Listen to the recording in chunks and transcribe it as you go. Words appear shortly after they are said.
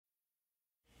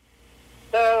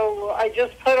I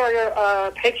just put our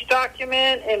pitch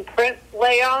document in print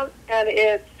layout, and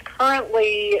it's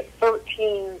currently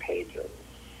 13 pages.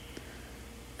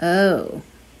 Oh.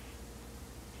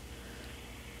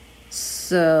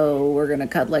 So we're going to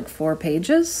cut like 4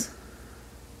 pages?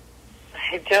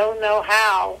 I don't know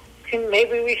how.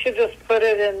 Maybe we should just put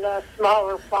it in a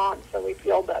smaller font so we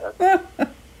feel better.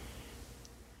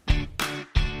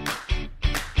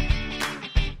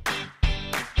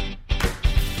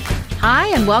 Hi,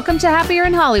 and welcome to Happier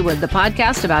in Hollywood, the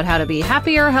podcast about how to be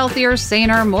happier, healthier,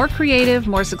 saner, more creative,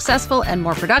 more successful, and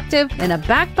more productive in a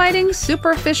backbiting,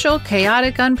 superficial,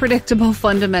 chaotic, unpredictable,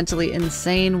 fundamentally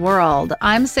insane world.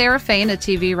 I'm Sarah Fain, a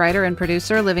TV writer and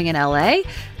producer living in LA,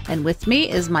 and with me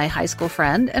is my high school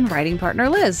friend and writing partner,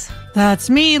 Liz. That's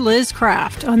me, Liz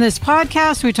Craft. On this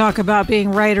podcast, we talk about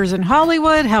being writers in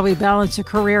Hollywood, how we balance a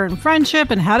career and friendship,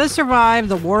 and how to survive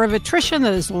the war of attrition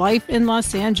that is life in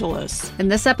Los Angeles. In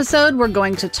this episode, we're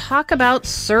going to talk about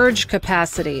surge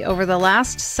capacity. Over the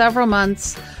last several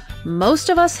months, most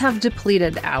of us have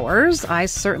depleted ours. I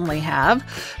certainly have.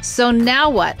 So now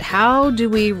what? How do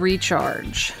we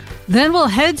recharge? Then we'll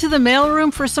head to the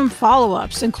mailroom for some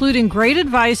follow-ups, including great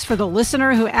advice for the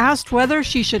listener who asked whether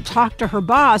she should talk to her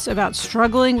boss about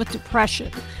struggling with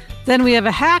depression. Then we have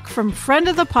a hack from friend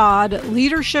of the pod,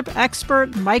 leadership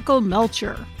expert Michael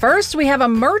Melcher. First, we have a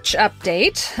merch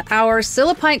update. Our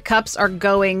Silipint cups are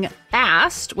going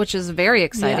fast, which is very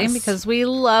exciting because we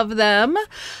love them.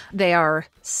 They are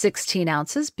 16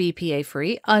 ounces, BPA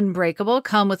free, unbreakable,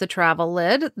 come with a travel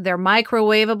lid. They're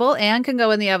microwavable and can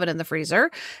go in the oven and the freezer.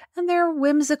 And they're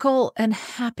whimsical and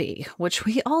happy, which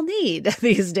we all need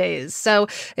these days. So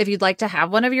if you'd like to have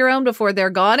one of your own before they're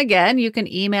gone again, you can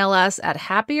email us at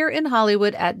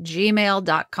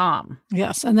happierinhollywood@gmail.com.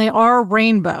 Yes, and they are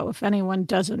rainbow, if anyone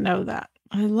doesn't know that.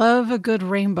 I love a good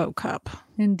rainbow cup.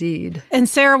 Indeed. And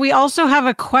Sarah, we also have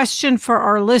a question for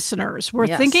our listeners. We're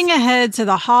thinking ahead to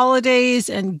the holidays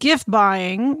and gift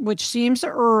buying, which seems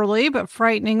early, but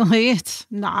frighteningly, it's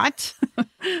not.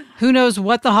 Who knows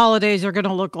what the holidays are going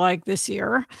to look like this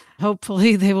year?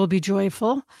 Hopefully they will be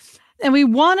joyful. And we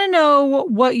want to know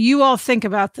what you all think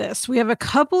about this. We have a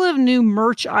couple of new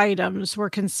merch items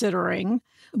we're considering.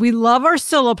 We love our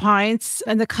Silipints,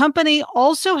 and the company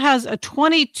also has a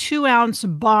 22-ounce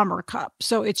bomber cup.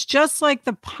 So it's just like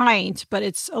the pint, but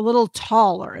it's a little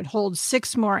taller. It holds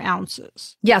 6 more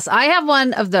ounces. Yes, I have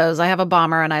one of those. I have a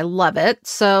bomber, and I love it.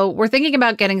 So we're thinking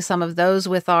about getting some of those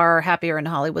with our Happier in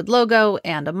Hollywood logo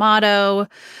and a motto.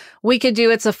 We could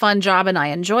do "It's a fun job and I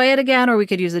enjoy it" again, or we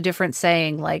could use a different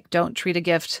saying like "Don't treat a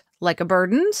gift like a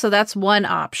burden." So that's one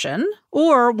option.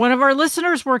 Or one of our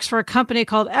listeners works for a company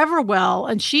called Everwell,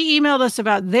 and she emailed us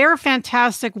about their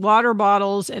fantastic water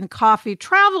bottles and coffee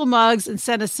travel mugs and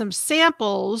sent us some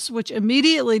samples, which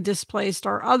immediately displaced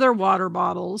our other water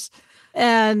bottles.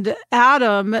 And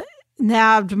Adam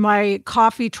nabbed my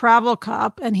coffee travel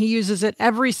cup, and he uses it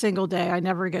every single day. I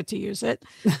never get to use it.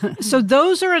 So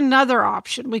those are another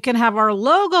option. We can have our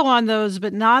logo on those,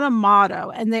 but not a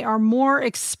motto, and they are more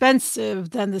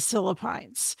expensive than the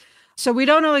Silipints. So we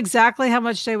don't know exactly how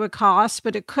much they would cost,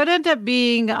 but it could end up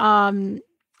being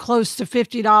close to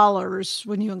 $50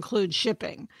 when you include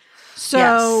shipping.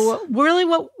 So really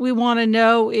what we want to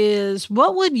know is,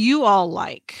 what would you all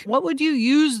like? What would you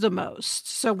use the most?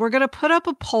 So we're going to put up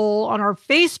a poll on our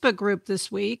Facebook group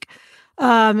this week,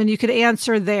 and you could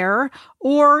answer there,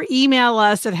 or email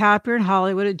us at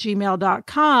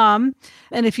happierinhollywood@gmail.com.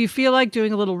 And if you feel like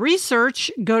doing a little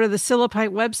research, go to the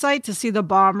Silipint website to see the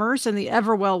bombers and the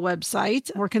Everwell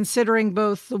website. We're considering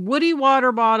both the Woody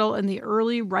water bottle and the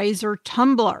Early Riser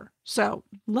tumbler. So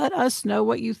let us know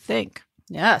what you think.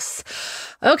 Yes.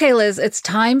 Okay, Liz, it's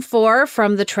time for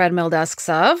From the Treadmill Desks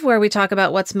Of, where we talk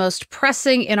about what's most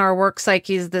pressing in our work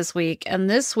psyches this week. And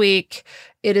this week,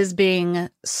 it is being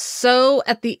so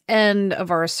at the end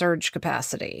of our surge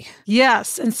capacity.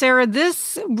 Yes. And Sarah,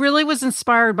 this really was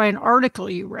inspired by an article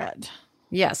you read.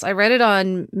 Yes, I read it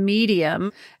on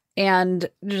Medium and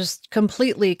just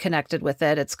completely connected with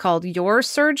it. It's called "Your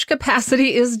Surge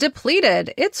Capacity is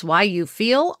Depleted. It's Why You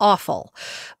Feel Awful"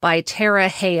 by Tara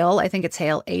Hale. I think it's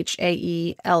Hale,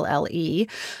 Haelle.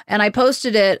 And I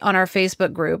posted it on our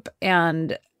Facebook group,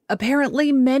 and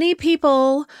apparently many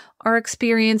people are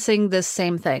experiencing this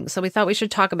same thing. So we thought we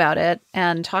should talk about it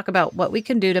and talk about what we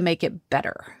can do to make it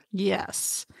better.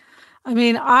 Yes. I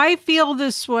mean, I feel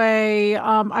this way.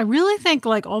 I really think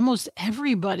like almost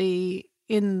everybody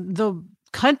in the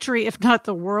country, if not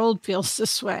the world, feels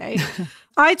this way.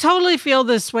 I totally feel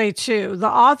this way too. The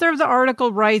author of the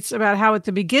article writes about how at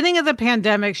the beginning of the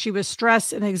pandemic, she was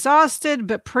stressed and exhausted,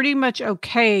 but pretty much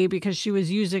okay because she was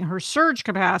using her surge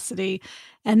capacity.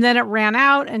 And then it ran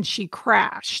out and she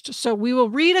crashed. So we will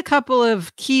read a couple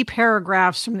of key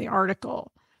paragraphs from the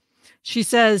article. She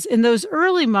says, in those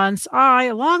early months, I,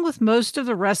 along with most of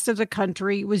the rest of the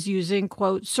country, was using,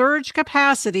 quote, surge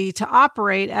capacity to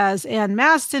operate as Ann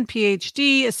Maston,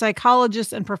 PhD, a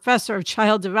psychologist and professor of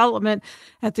child development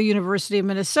at the University of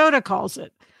Minnesota, calls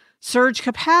it. Surge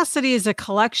capacity is a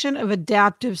collection of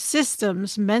adaptive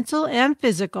systems, mental and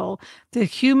physical, that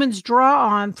humans draw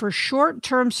on for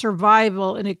short-term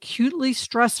survival in acutely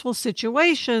stressful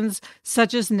situations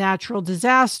such as natural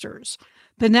disasters.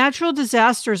 But natural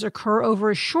disasters occur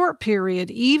over a short period,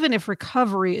 even if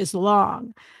recovery is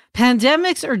long.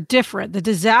 Pandemics are different. The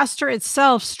disaster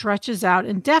itself stretches out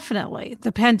indefinitely.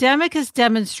 The pandemic has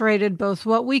demonstrated both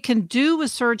what we can do with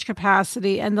surge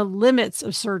capacity and the limits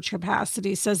of surge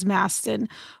capacity, says Maston.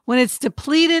 When it's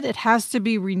depleted, it has to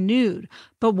be renewed.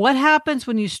 But what happens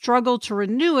when you struggle to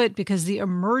renew it because the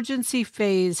emergency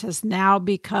phase has now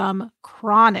become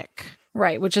chronic?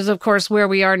 Right, which is, of course, where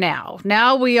we are now.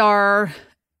 Now we are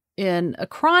in a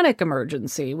chronic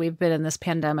emergency. We've been in this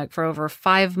pandemic for over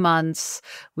 5 months.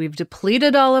 We've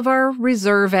depleted all of our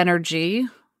reserve energy,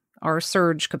 our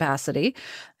surge capacity,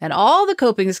 and all the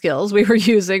coping skills we were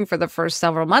using for the first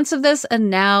several months of this, and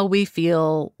now we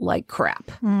feel like crap.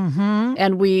 Mm-hmm.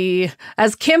 And we,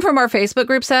 as Kim from our Facebook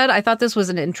group said, I thought this was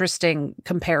an interesting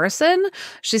comparison.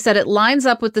 She said it lines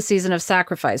up with the season of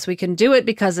sacrifice. We can do it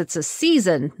because it's a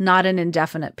season, not an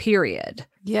indefinite period.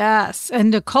 Yes. And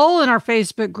Nicole in our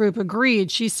Facebook group agreed.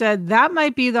 She said, that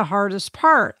might be the hardest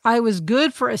part. I was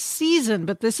good for a season,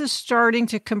 but this is starting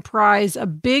to comprise a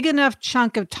big enough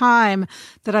chunk of time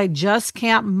that I just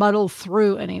can't muddle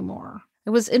through anymore.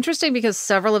 It was interesting because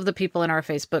several of the people in our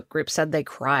Facebook group said they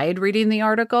cried reading the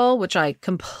article, which I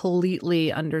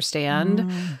completely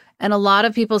understand. And a lot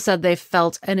of people said they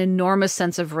felt an enormous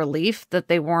sense of relief that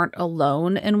they weren't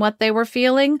alone in what they were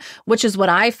feeling, which is what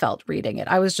I felt reading it.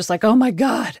 I was just like, oh my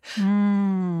God.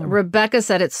 Rebecca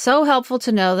said, it's so helpful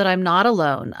to know that I'm not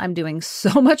alone. I'm doing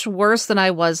so much worse than I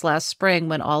was last spring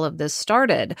when all of this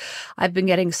started. I've been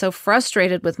getting so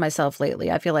frustrated with myself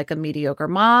lately. I feel like a mediocre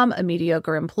mom, a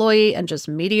mediocre employee, and just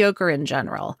mediocre in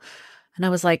general. And I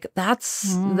was like,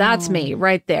 that's me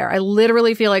right there. I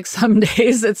literally feel like some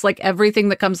days it's like everything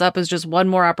that comes up is just one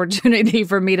more opportunity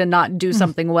for me to not do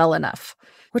something well enough,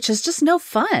 which is just no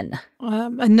fun.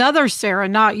 Another Sarah,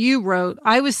 not you, wrote,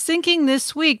 I was thinking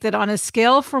this week that on a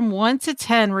scale from 1 to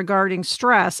 10 regarding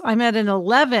stress, I'm at an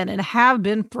 11 and have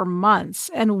been for months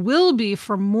and will be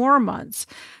for more months.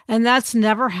 And that's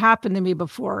never happened to me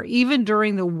before, even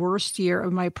during the worst year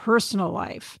of my personal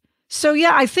life. So,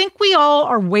 yeah, I think we all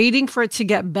are waiting for it to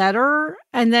get better.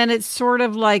 And then it's sort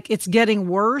of like it's getting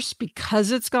worse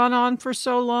because it's gone on for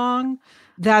so long.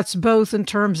 That's both in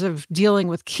terms of dealing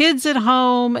with kids at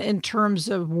home, in terms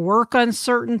of work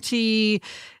uncertainty,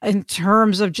 in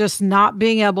terms of just not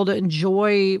being able to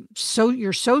enjoy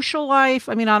your social life.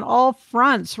 I mean, on all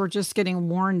fronts, we're just getting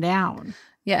worn down.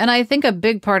 Yeah, and I think a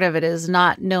big part of it is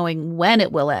not knowing when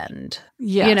it will end.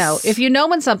 Yes. You know, if you know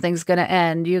when something's going to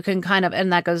end, you can kind of,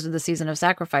 and that goes to the season of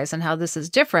sacrifice and how this is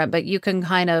different, but you can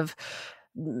kind of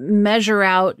measure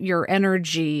out your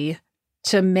energy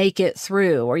to make it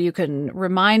through, or you can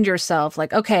remind yourself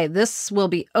like, okay, this will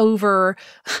be over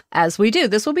as we do.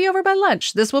 This will be over by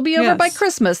lunch. This will be over by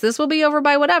Christmas. This will be over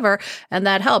by whatever. And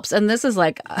that helps. And this is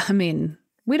like, I mean,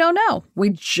 we don't know. We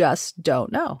just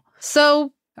don't know.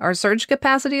 So our surge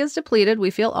capacity is depleted. We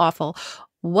feel awful.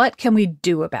 What can we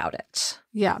do about it?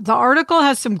 Yeah, the article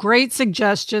has some great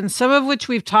suggestions, some of which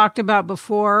we've talked about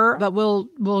before, but we'll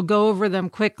go over them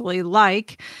quickly,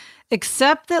 like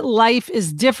accept that life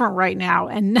is different right now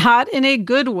and not in a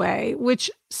good way,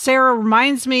 which, Sarah,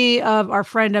 reminds me of our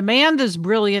friend Amanda's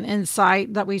brilliant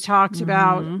insight that we talked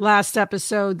about last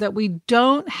episode, that we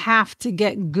don't have to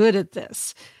get good at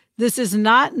this. This is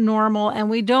not normal, and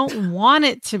we don't want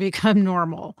it to become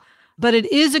normal. But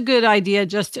it is a good idea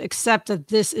just to accept that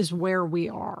this is where we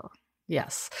are.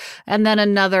 Yes. And then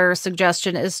another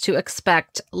suggestion is to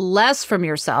expect less from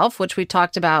yourself, which we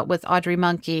talked about with Audrey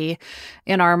Monkey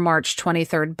in our March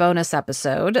 23rd bonus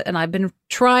episode. And I've been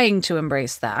trying to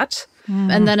embrace that.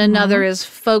 And then another is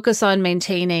focus on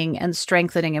maintaining and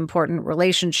strengthening important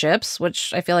relationships,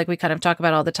 which I feel like we kind of talk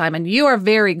about all the time. And you are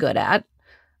very good at.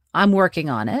 I'm working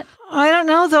on it. I don't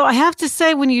know, though. I have to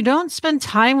say, when you don't spend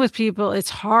time with people, it's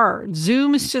hard.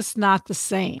 Zoom is just not the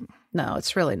same. No,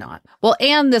 it's really not. Well,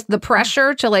 and the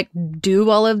pressure to like do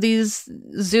all of these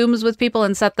Zooms with people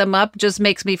and set them up just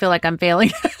makes me feel like I'm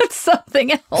failing at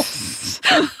something else.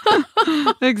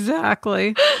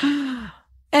 Exactly.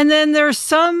 And then there's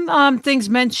some things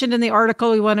mentioned in the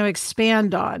article we want to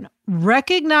expand on.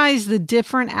 Recognize the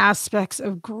different aspects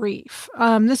of grief.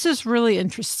 This is really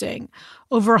interesting.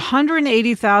 Over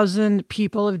 180,000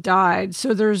 people have died.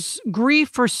 So there's grief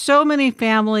for so many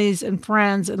families and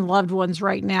friends and loved ones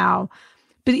right now.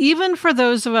 But even for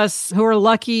those of us who are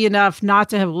lucky enough not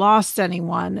to have lost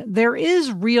anyone, there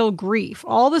is real grief,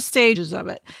 all the stages of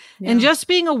it. Yeah. And just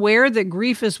being aware that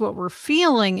grief is what we're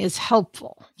feeling is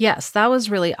helpful. Yes, that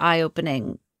was really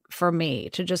eye-opening for me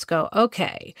to just go,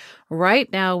 okay,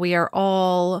 right now we are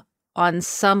all on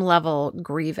some level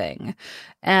grieving.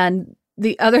 And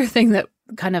the other thing that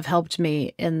kind of helped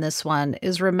me in this one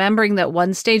is remembering that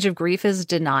one stage of grief is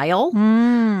denial,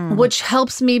 which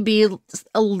helps me be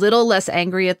a little less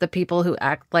angry at the people who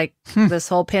act like this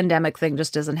whole pandemic thing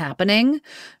just isn't happening.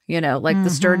 You know, like the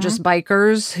Sturgis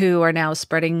bikers who are now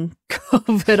spreading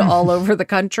COVID all over the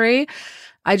country.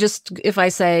 If I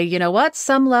say, you know what,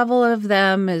 some level of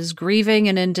them is grieving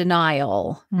and in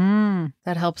denial,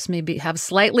 that helps me have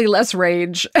slightly less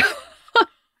rage.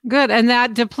 Good. And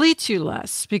that depletes you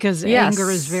less because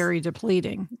anger is very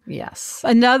depleting. Yes.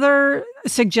 Another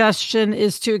suggestion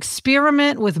is to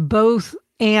experiment with both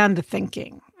and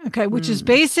thinking. Okay. Which is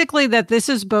basically that this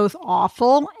is both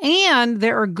awful and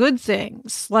there are good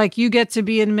things. Like you get to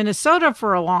be in Minnesota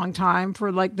for a long time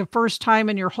for like the first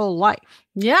time in your whole life.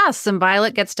 Yes. And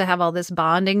Violet gets to have all this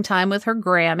bonding time with her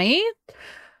Grammy.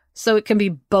 So it can be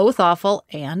both awful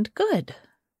and good.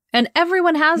 And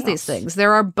everyone has these things.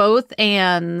 There are both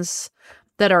ands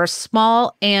that are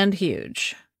small and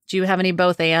huge. Do you have any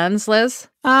both ands, Liz?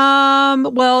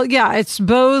 Well, yeah, it's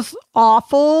both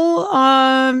awful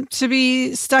to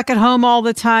be stuck at home all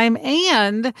the time.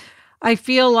 And I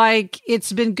feel like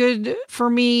it's been good for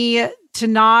me to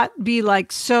not be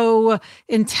like so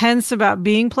intense about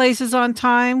being places on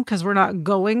time because we're not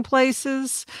going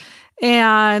places.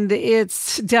 And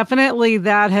it's definitely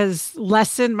that has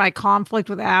lessened my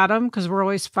conflict with Adam because we're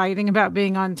always fighting about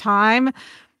being on time.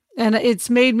 And it's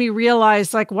made me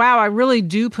realize like, wow, I really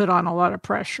do put on a lot of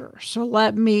pressure. So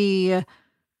let me,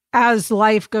 as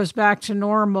life goes back to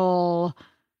normal,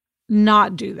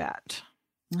 not do that.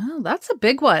 Oh, that's a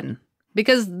big one.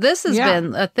 Because this has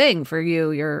been a thing for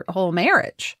you, your whole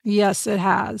marriage. Yes, it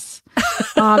has.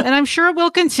 And I'm sure it will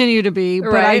continue to be,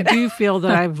 but I do feel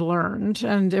that I've learned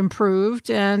and improved.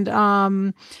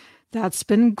 And that's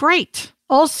been great.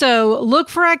 Also, look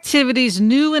for activities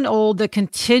new and old that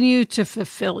continue to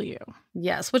fulfill you.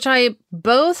 Yes, which I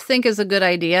both think is a good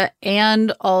idea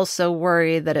and also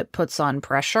worry that it puts on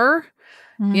pressure.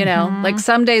 You know, like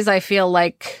some days I feel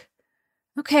like,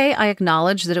 okay, I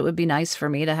acknowledge that it would be nice for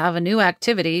me to have a new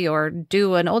activity or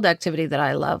do an old activity that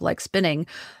I love, like spinning.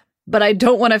 But I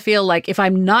don't want to feel like if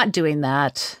I'm not doing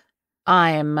that,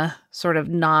 I'm sort of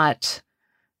not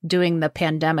doing the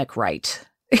pandemic right.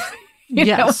 You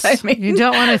know what I mean? You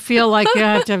don't want to feel like you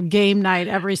have to have game night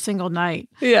every single night.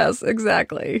 Yes,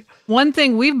 exactly. One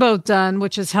thing we've both done,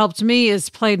 which has helped me, is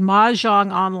played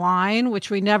Mahjong online, which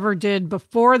we never did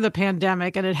before the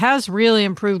pandemic. And it has really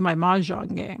improved my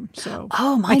Mahjong game. So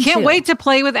I can't wait to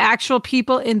play with actual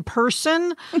people in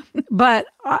person. But,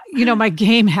 my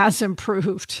game has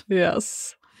improved.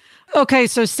 Yes. Okay,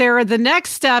 so Sarah, the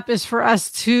next step is for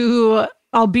us to,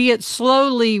 albeit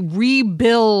slowly,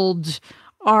 rebuild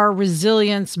our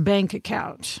resilience bank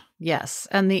account. Yes.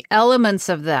 And the elements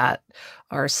of that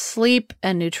are sleep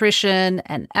and nutrition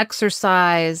and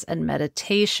exercise and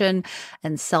meditation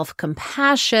and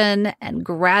self-compassion and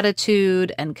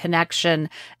gratitude and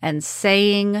connection and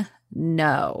saying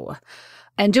no.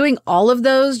 And doing all of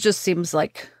those just seems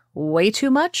like way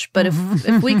too much. But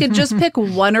if we could just pick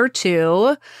one or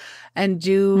two and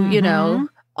do,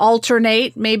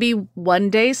 alternate, maybe one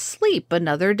day sleep,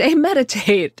 another day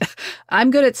meditate.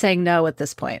 I'm good at saying no at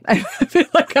this point. I feel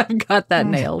like I've got that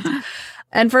nailed.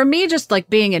 And for me, just like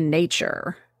being in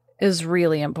nature is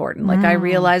really important. Like I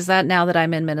realize that now that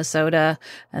I'm in Minnesota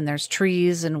and there's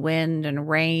trees and wind and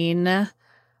rain,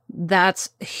 that's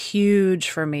huge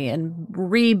for me in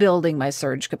rebuilding my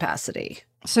surge capacity.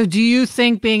 So do you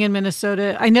think being in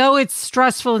Minnesota, I know it's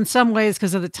stressful in some ways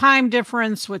because of the time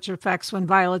difference, which affects when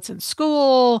Violet's in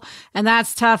school, and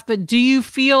that's tough, but do you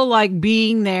feel like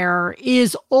being there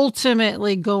is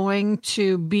ultimately going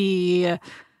to be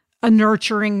a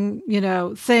nurturing,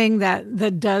 thing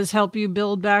that does help you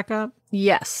build back up?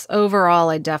 Yes.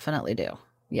 Overall, I definitely do.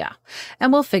 Yeah.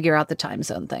 And we'll figure out the time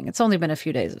zone thing. It's only been a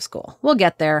few days of school. We'll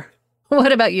get there.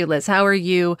 What about you, Liz? How are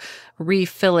you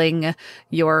refilling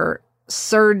your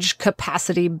surge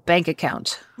capacity bank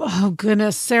account? Oh,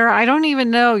 goodness, Sarah, I don't even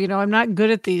know. I'm not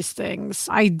good at these things.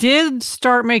 I did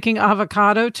start making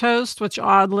avocado toast, which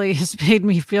oddly has made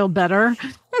me feel better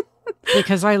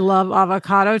because I love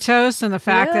avocado toast. And the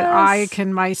fact that I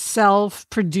can myself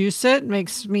produce it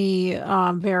makes me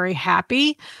very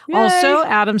happy. Yay. Also,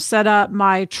 Adam set up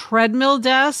my treadmill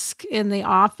desk in the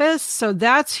office. So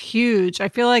that's huge. I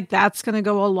feel like that's going to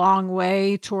go a long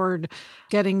way toward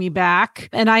getting me back.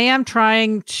 And I am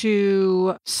trying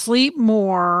to sleep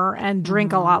more and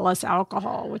drink a lot less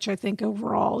alcohol, which I think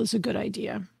overall is a good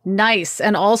idea. Nice.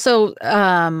 And also,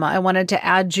 I wanted to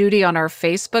add Judy on our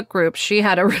Facebook group. She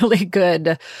had a really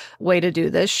good way to do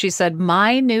this. She said,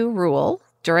 my new rule: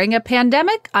 during a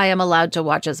pandemic, I am allowed to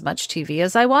watch as much TV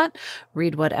as I want,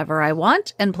 read whatever I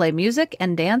want, and play music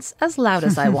and dance as loud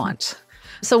as I want.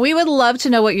 So we would love to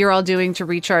know what you're all doing to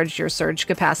recharge your surge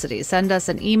capacity. Send us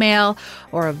an email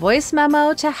or a voice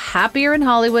memo to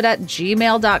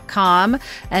happierinhollywood@gmail.com,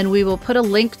 and we will put a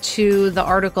link to the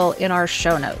article in our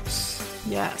show notes.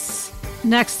 Yes.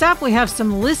 Next up, we have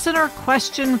some listener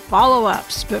question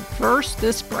follow-ups, but first,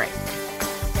 this break.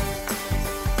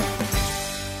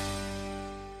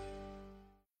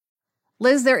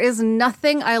 Liz, there is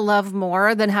nothing I love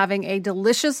more than having a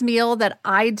delicious meal that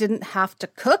I didn't have to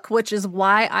cook, which is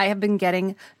why I have been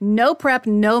getting no prep,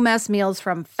 no mess meals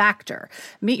from Factor.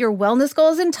 Meet your wellness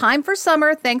goals in time for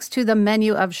summer thanks to the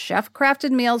menu of chef-crafted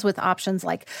meals with options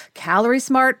like Calorie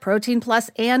Smart, Protein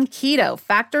Plus, and Keto.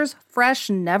 Factor's fresh,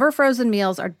 never frozen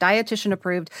meals are dietitian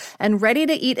approved and ready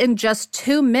to eat in just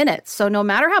 2 minutes. So no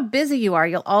matter how busy you are,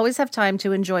 you'll always have time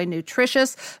to enjoy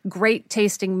nutritious, great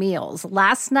tasting meals.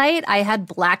 Last night, I had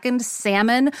blackened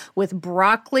salmon with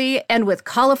broccoli and with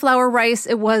cauliflower rice.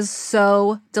 It was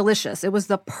so delicious. It was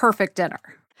the perfect dinner.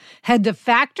 Head to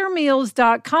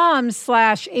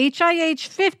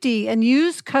factormeals.com/HIH50 and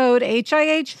use code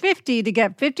HIH50 to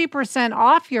get 50%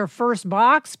 off your first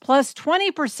box plus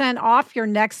 20% off your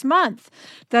next month.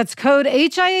 That's code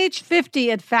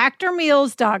HIH50 at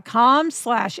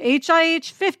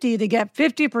factormeals.com/HIH50 to get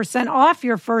 50% off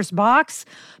your first box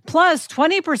plus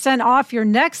 20% off your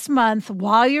next month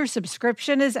while your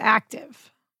subscription is active.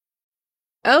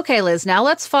 Okay, Liz, now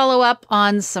let's follow up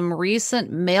on some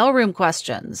recent mailroom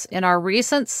questions. In our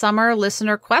recent summer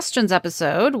listener questions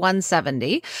episode,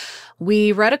 170,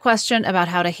 we read a question about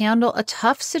how to handle a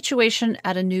tough situation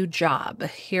at a new job.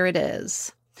 Here it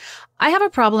is. I have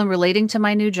a problem relating to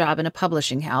my new job in a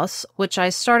publishing house, which I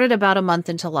started about a month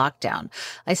into lockdown.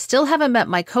 I still haven't met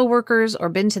my coworkers or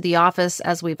been to the office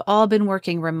as we've all been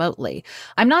working remotely.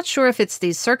 I'm not sure if it's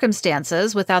these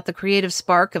circumstances without the creative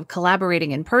spark of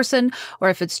collaborating in person or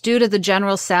if it's due to the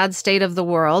general sad state of the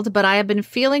world, but I have been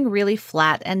feeling really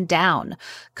flat and down.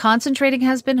 Concentrating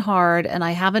has been hard, and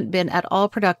I haven't been at all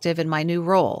productive in my new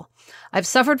role. I've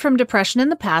suffered from depression in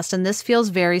the past, and this feels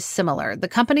very similar. The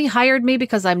company hired me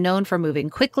because I'm known for moving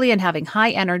quickly and having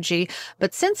high energy,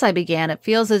 but since I began, it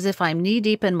feels as if I'm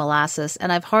knee-deep in molasses,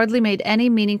 and I've hardly made any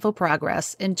meaningful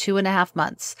progress in 2.5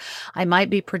 months. I might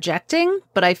be projecting,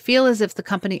 but I feel as if the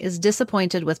company is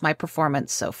disappointed with my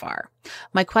performance so far.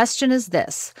 My question is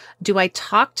this: do I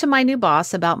talk to my new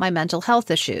boss about my mental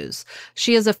health issues?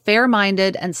 She is a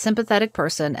fair-minded and sympathetic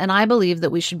person, and I believe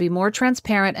that we should be more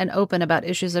transparent and open about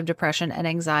issues of depression and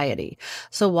anxiety.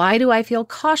 So why do I feel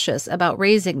cautious about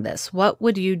raising this? What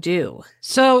would you do?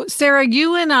 So, Sarah,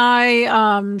 you and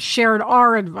I shared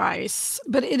our advice,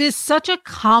 but it is such a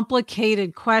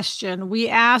complicated question. We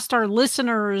asked our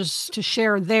listeners to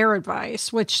share their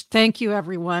advice, which thank you,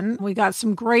 everyone. We got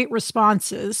some great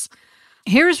responses.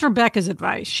 Here's Rebecca's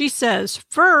advice. She says,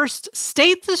 first,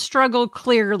 state the struggle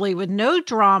clearly with no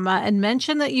drama and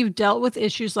mention that you've dealt with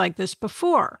issues like this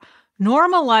before.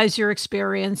 Normalize your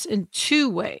experience in 2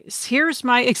 ways. Here's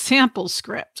my example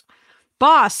script.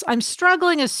 Boss, I'm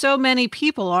struggling as so many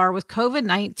people are with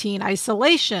COVID-19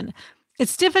 isolation.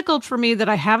 It's difficult for me that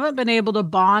I haven't been able to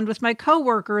bond with my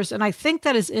coworkers, and I think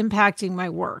that is impacting my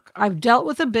work. I've dealt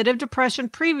with a bit of depression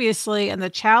previously, and the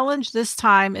challenge this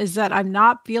time is that I'm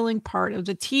not feeling part of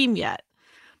the team yet.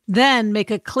 Then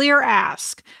make a clear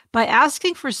ask. By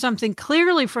asking for something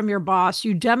clearly from your boss,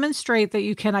 you demonstrate that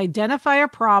you can identify a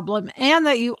problem and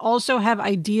that you also have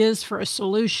ideas for a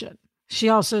solution. She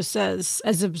also says,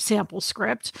 as a sample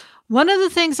script, one of the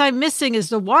things I'm missing is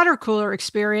the water cooler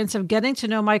experience of getting to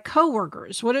know my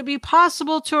coworkers. Would it be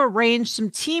possible to arrange some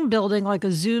team building like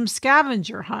a Zoom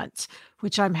scavenger hunt,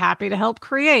 which I'm happy to help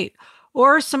create,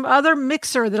 or some other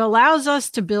mixer that allows us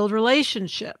to build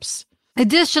relationships?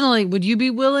 Additionally, would you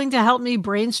be willing to help me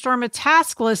brainstorm a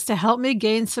task list to help me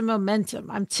gain some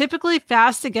momentum? I'm typically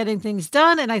fast at getting things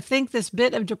done, and I think this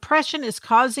bit of depression is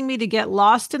causing me to get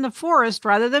lost in the forest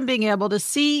rather than being able to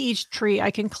see each tree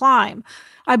I can climb.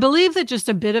 I believe that just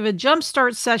a bit of a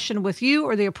jumpstart session with you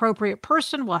or the appropriate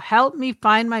person will help me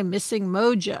find my missing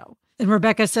mojo. And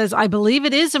Rebecca says, I believe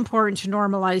it is important to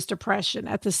normalize depression.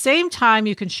 At the same time,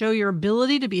 you can show your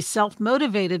ability to be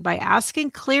self-motivated by asking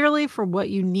clearly for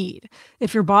what you need.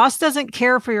 If your boss doesn't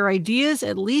care for your ideas,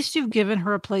 at least you've given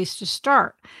her a place to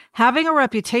start. Having a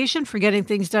reputation for getting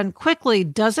things done quickly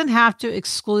doesn't have to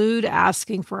exclude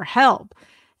asking for help.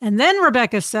 And then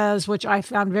Rebecca says, which I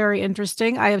found very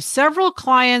interesting, I have several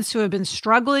clients who have been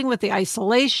struggling with the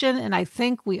isolation, and I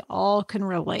think we all can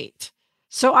relate.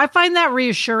 So I find that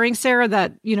reassuring, Sarah,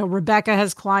 that, Rebecca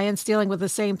has clients dealing with the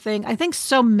same thing. I think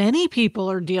so many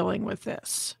people are dealing with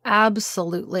this.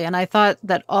 Absolutely. And I thought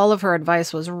that all of her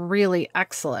advice was really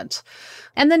excellent.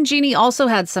 And then Jeannie also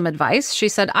had some advice. She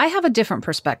said, I have a different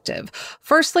perspective.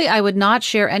 Firstly, I would not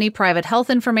share any private health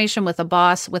information with a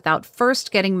boss without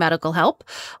first getting medical help,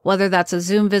 whether that's a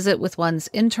Zoom visit with one's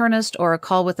internist or a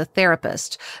call with a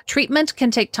therapist. Treatment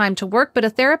can take time to work, but a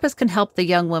therapist can help the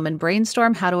young woman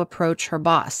brainstorm how to approach her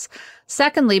boss.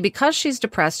 Secondly, because she's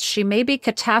depressed, she may be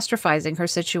catastrophizing her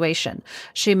situation.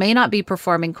 She may not be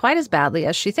performing quite as badly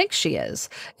as she thinks she is.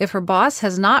 If her boss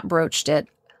has not broached it,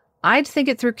 I'd think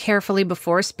it through carefully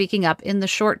before speaking up in the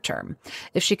short term.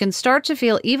 If she can start to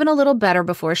feel even a little better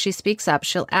before she speaks up,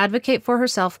 she'll advocate for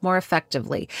herself more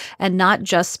effectively and not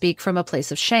just speak from a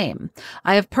place of shame.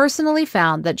 I have personally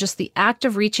found that just the act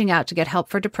of reaching out to get help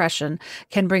for depression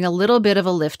can bring a little bit of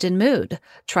a lift in mood.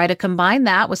 Try to combine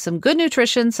that with some good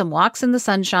nutrition, some walks in the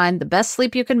sunshine, the best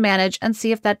sleep you can manage, and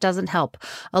see if that doesn't help,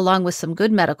 along with some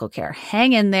good medical care.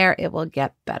 Hang in there. It will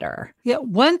get better. Yeah,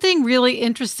 one thing really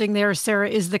interesting there, Sarah,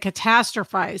 is the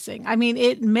catastrophizing. I mean,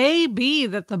 it may be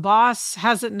that the boss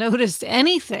hasn't noticed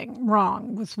anything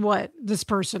wrong with what this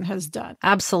person has done.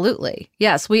 Absolutely.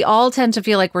 Yes, we all tend to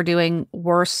feel like we're doing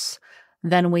worse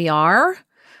than we are.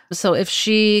 So if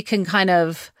she can kind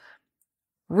of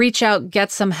reach out,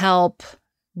 get some help,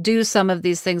 do some of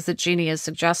these things that Jeannie is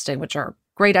suggesting, which are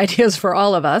great ideas for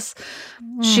all of us,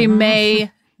 she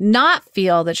may not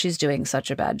feel that she's doing such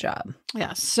a bad job.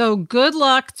 Yes. So good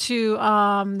luck to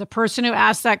the person who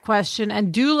asked that question,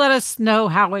 and do let us know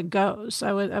how it goes.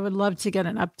 I would love to get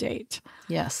an update.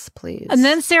 Yes, please. And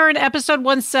then, Sarah, in episode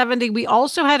 170, we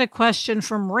also had a question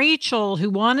from Rachel who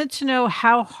wanted to know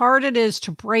how hard it is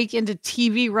to break into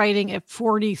TV writing at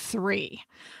 43.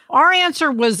 Our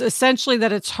answer was essentially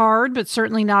that it's hard, but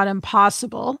certainly not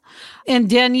impossible. And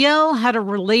Danielle had a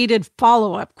related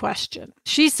follow-up question.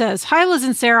 She says, hi, Liz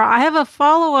and Sarah. I have a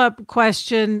follow-up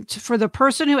question for the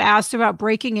person who asked about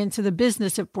breaking into the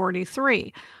business at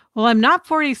 43. Well, I'm not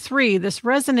 43. This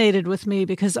resonated with me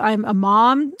because I'm a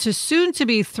mom to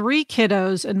soon-to-be 3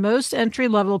 kiddos, and most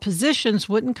entry-level positions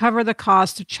wouldn't cover the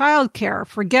cost of childcare.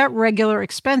 Forget regular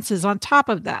expenses on top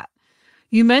of that.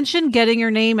 You mentioned getting your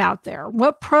name out there.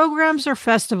 What programs or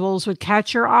festivals would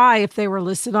catch your eye if they were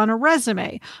listed on a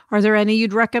resume? Are there any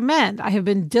you'd recommend? I have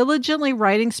been diligently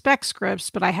writing spec scripts,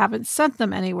 but I haven't sent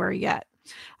them anywhere yet.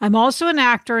 I'm also an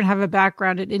actor and have a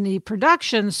background in indie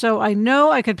production, so I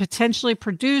know I could potentially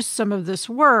produce some of this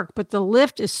work, but the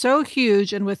lift is so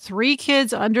huge, and with 3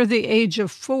 kids under the age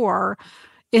of 4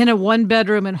 in a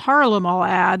 1-bedroom in Harlem, I'll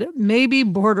add, maybe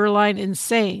borderline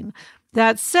insane.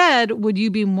 That said, would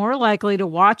you be more likely to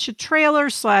watch a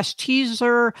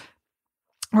trailer/teaser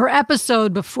or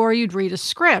episode before you'd read a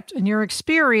script? In your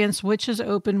experience, which has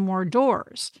opened more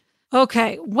doors?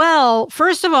 Okay, well,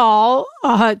 first of all,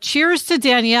 cheers to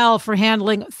Danielle for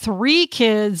handling 3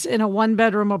 kids in a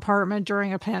 1-bedroom apartment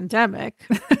during a pandemic.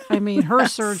 I mean, her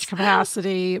surge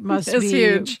capacity must be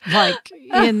huge. Like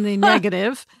in the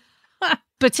negative.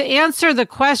 But to answer the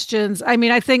questions, I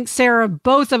mean, I think, Sarah,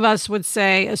 both of us would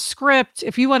say a script,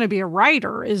 if you want to be a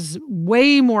writer, is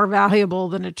way more valuable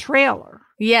than a trailer.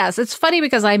 Yes, it's funny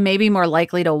because I may be more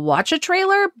likely to watch a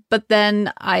trailer, but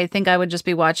then I think I would just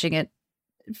be watching it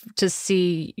to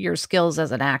see your skills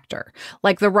as an actor.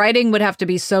 Like the writing would have to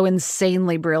be so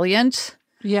insanely brilliant.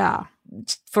 Yeah.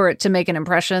 For it to make an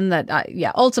impression that,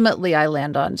 ultimately I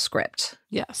land on script.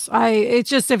 Yes. It's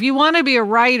just, if you want to be a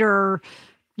writer,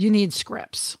 you need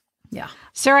scripts. Yeah.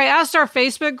 Sarah, I asked our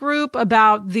Facebook group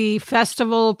about the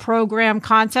festival program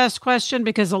contest question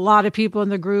because a lot of people in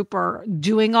the group are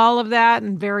doing all of that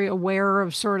and very aware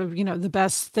of sort of, the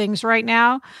best things right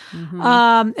now.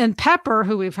 And Pepper,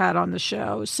 who we've had on the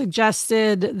show,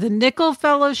 suggested the Nickel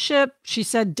Fellowship. She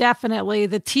said definitely.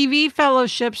 The TV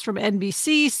fellowships from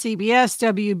NBC, CBS,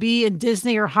 WB, and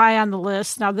Disney are high on the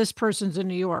list. Now, this person's in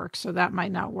New York, so that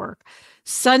might not work.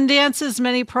 Sundance's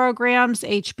many programs,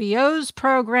 HBO's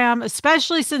program,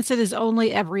 especially since it is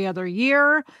only every other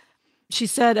year. She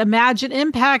said, Imagine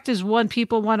Impact is one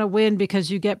people want to win because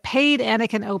you get paid and it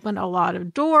can open a lot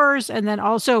of doors. And then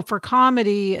also for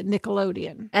comedy,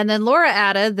 Nickelodeon. And then Laura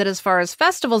added that as far as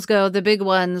festivals go, the big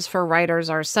ones for writers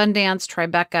are Sundance,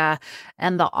 Tribeca,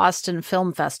 and the Austin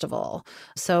Film Festival.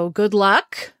 So good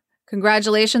luck.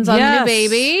 Congratulations on the new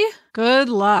baby. Good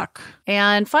luck.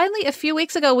 And finally, a few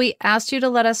weeks ago, we asked you to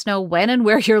let us know when and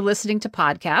where you're listening to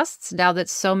podcasts now that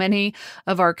so many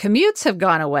of our commutes have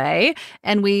gone away.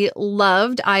 And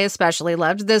I especially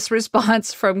loved this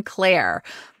response from Claire.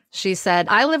 She said,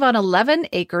 I live on 11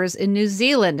 acres in New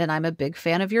Zealand, and I'm a big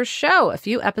fan of your show. A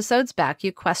few episodes back,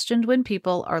 you questioned when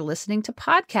people are listening to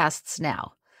podcasts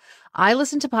now. I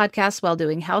listen to podcasts while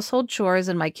doing household chores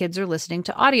and my kids are listening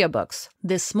to audiobooks.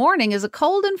 This morning is a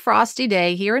cold and frosty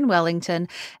day here in Wellington,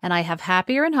 and I have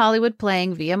Happier in Hollywood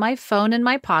playing via my phone in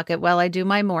my pocket while I do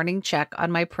my morning check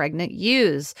on my pregnant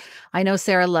ewes. I know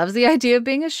Sarah loves the idea of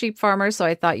being a sheep farmer, so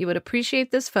I thought you would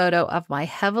appreciate this photo of my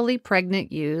heavily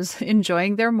pregnant ewes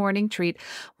enjoying their morning treat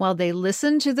while they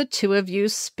listen to the two of you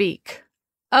speak.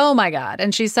 Oh my God.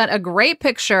 And she sent a great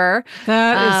picture.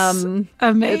 That is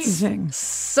amazing. It's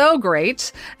so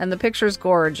great. And the picture's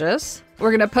gorgeous.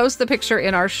 We're going to post the picture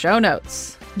in our show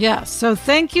notes. Yes. So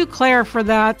thank you, Claire, for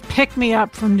that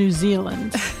pick-me-up from New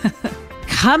Zealand.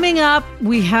 Coming up,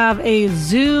 we have a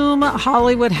Zoom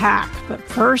Hollywood hack. But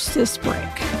first, this break.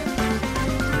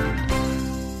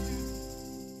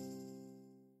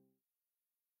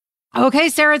 Okay,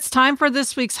 Sarah, it's time for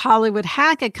this week's Hollywood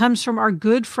hack. It comes from our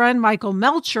good friend Michael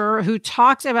Melcher, who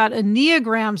talked about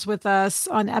Enneagrams with us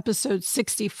on episode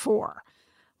 64.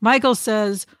 Michael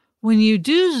says, when you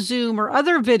do Zoom or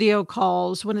other video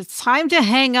calls, when it's time to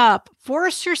hang up,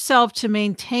 force yourself to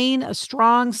maintain a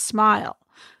strong smile.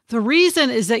 The reason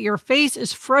is that your face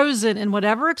is frozen in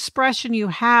whatever expression you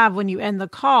have when you end the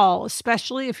call,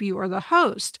 especially if you are the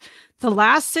host. The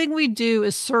last thing we do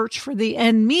is search for the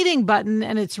end meeting button,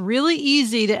 and it's really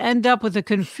easy to end up with a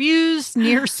confused,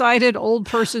 nearsighted old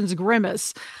person's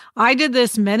grimace. I did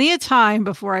this many a time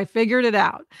before I figured it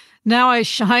out. Now I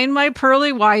shine my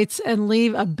pearly whites and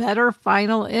leave a better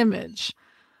final image.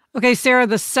 Okay, Sarah,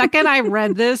 the second I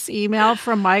read this email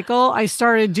from Michael, I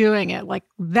started doing it like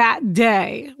that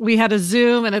day. We had a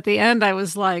Zoom and at the end I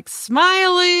was like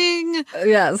smiling.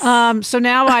 Yes. So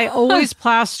now I always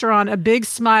plaster on a big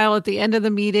smile at the end of the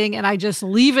meeting and I just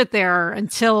leave it there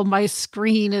until my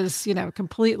screen is,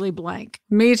 completely blank.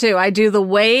 Me too. I do the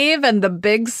wave and the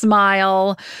big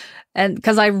smile. And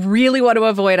because I really want to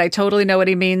avoid, I totally know what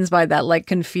he means by that, like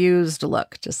confused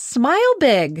look. Just smile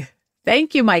big.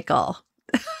 Thank you, Michael.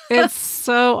 It's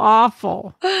so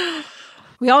awful.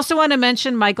 We also want to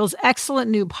mention Michael's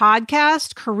excellent new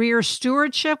podcast, Career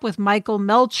Stewardship with Michael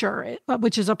Melcher,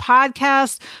 which is a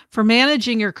podcast for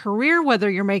managing your career, whether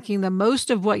you're making the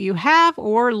most of what you have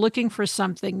or looking for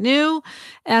something new.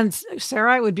 And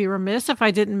Sarah, I would be remiss if I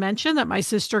didn't mention that my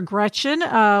sister Gretchen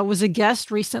was a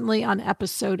guest recently on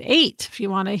episode 8, if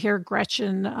you want to hear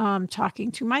Gretchen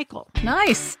talking to Michael.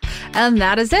 Nice. And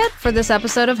that is it for this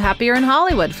episode of Happier in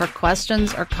Hollywood. For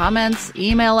questions or comments,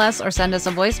 email us or send us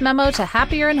a voice memo to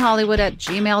happierin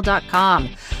hollywood@gmail.com.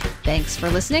 Thanks for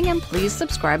listening, and please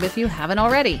subscribe if you haven't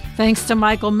already. Thanks to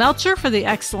Michael Melcher for the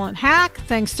excellent hack.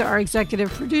 Thanks to our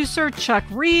executive producer, Chuck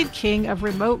Reed, king of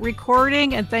remote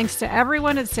recording. And thanks to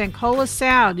everyone at Sankola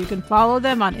Sound. You can follow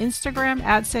them on Instagram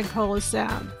at Sankola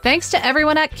Sound. Thanks to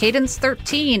everyone at Cadence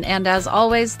 13. And as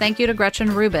always, thank you to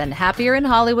Gretchen Rubin. Happier in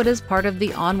Hollywood is part of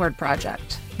the Onward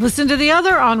Project. Listen to the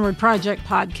other Onward Project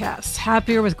podcasts,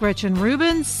 Happier with Gretchen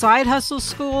Rubin, Side Hustle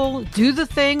School, Do the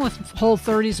Thing with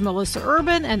Whole30's Melissa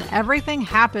Urban, and Everything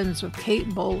Happens with Kate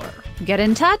Bowler. Get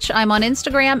in touch. I'm on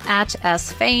Instagram at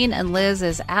 @sfain, and Liz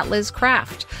is at Liz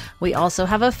Craft. We also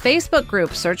have a Facebook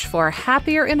group. Search for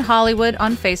Happier in Hollywood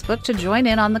on Facebook to join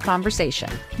in on the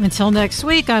conversation. Until next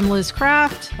week, I'm Liz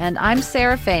Craft. And I'm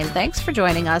Sarah Fain. Thanks for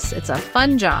joining us. It's a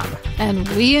fun job. And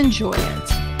we enjoy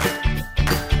it.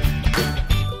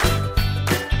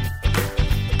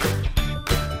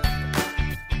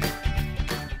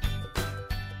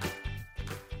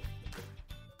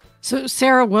 So,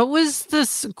 Sarah, what was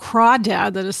this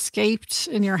crawdad that escaped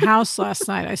in your house last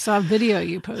night? I saw a video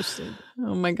you posted.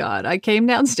 Oh my God. I came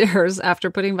downstairs after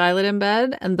putting Violet in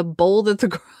bed, and the bowl that the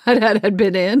crawdad had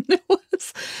been in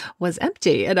was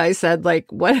empty. And I said,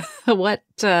 like, what,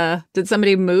 did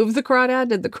somebody move the crawdad?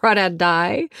 Did the crawdad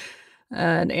die?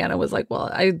 And Anna was like, well,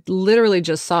 I literally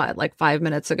just saw it like 5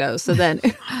 minutes ago. So then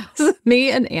it was me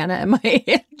and Anna and my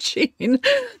Aunt Jean,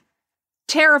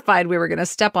 terrified we were going to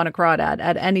step on a crawdad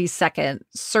at any second,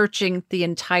 searching the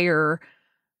entire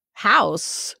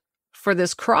house for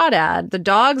this crawdad. The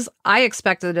dogs, I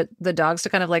expected the dogs to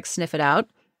kind of like sniff it out.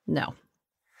 No.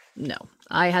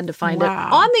 I had to find it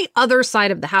on the other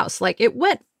side of the house. Like, it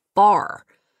went far.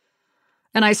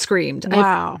 And I screamed.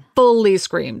 Wow. I fully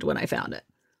screamed when I found it.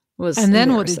 And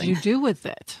then what did you do with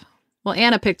it? Well,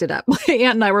 Anna picked it up. My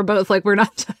aunt and I were both like, we're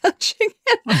not touching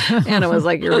it. Anna was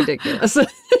like, you're ridiculous.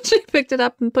 She picked it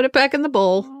up and put it back in the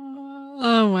bowl.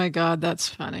 Oh my God, that's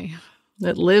funny.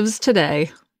 It lives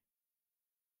today.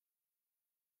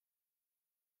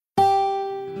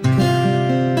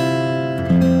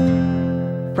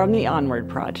 From the Onward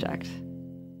Project.